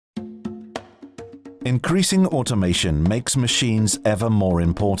Increasing automation makes machines ever more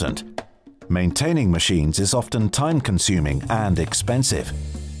important. Maintaining machines is often time-consuming and expensive.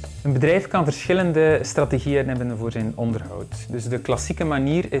 Een bedrijf kan verschillende strategieën hebben voor zijn onderhoud. Dus de klassieke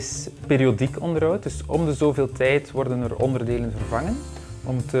manier is periodiek onderhoud. Dus om de zoveel tijd worden er onderdelen vervangen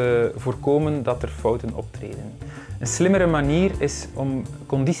om te voorkomen dat er fouten optreden. Een slimmere manier is om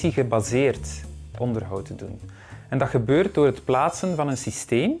conditiegebaseerd onderhoud te doen. En dat gebeurt door het plaatsen van een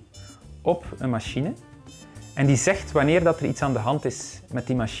systeem op een machine. En die zegt wanneer dat er iets aan de hand is met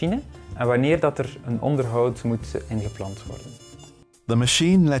die machine en wanneer dat er een onderhoud moet ingepland worden. The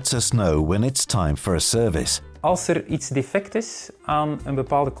machine lets us know when it's time for a service. Als er iets defect is aan een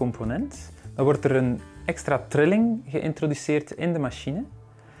bepaalde component, dan wordt er een extra trilling geïntroduceerd in de machine,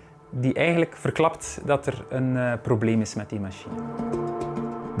 die eigenlijk verklapt dat er een probleem is met die machine.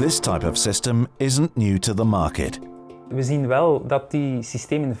 This type of system isn't new to the market. We zien wel dat die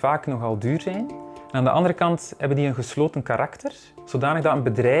systemen vaak nogal duur zijn. En aan de andere kant hebben die een gesloten karakter, zodanig dat een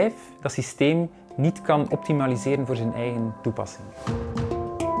bedrijf dat systeem niet kan optimaliseren voor zijn eigen toepassing.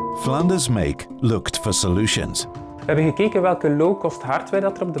 Flanders Make looked for solutions. We hebben gekeken welke low-cost hardware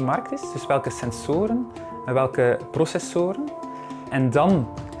dat er op de markt is, dus welke sensoren en welke processoren. En dan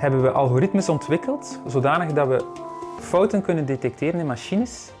hebben we algoritmes ontwikkeld, zodanig dat we fouten kunnen detecteren in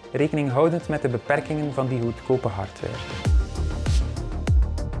machines, rekening houdend met de beperkingen van die goedkope hardware.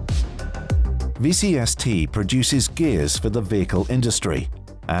 VCST produces gears for the vehicle industry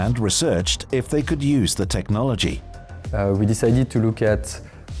and researched if they could use the technology. We decided to look at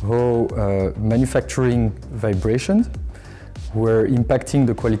how manufacturing vibrations were impacting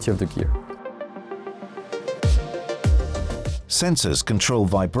the quality of the gear. Sensors control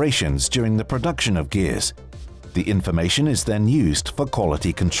vibrations during the production of gears. The information is then used for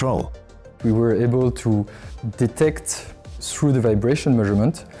quality control. We were able to detect through the vibration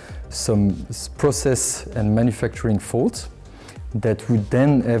measurement some process and manufacturing faults that would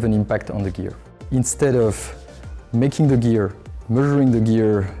then have an impact on the gear. Instead of making the gear, measuring the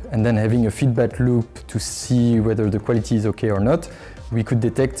gear, and then having a feedback loop to see whether the quality is okay or not, we could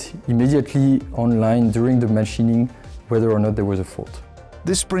detect immediately online during the machining whether or not there was a fault.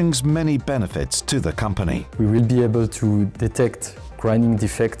 This brings many benefits to the company. We will be able to detect grinding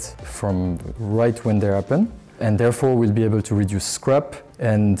defects from right when they happen, and therefore we'll be able to reduce scrap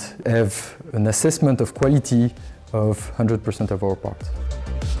and have an assessment of quality of 100% of our parts.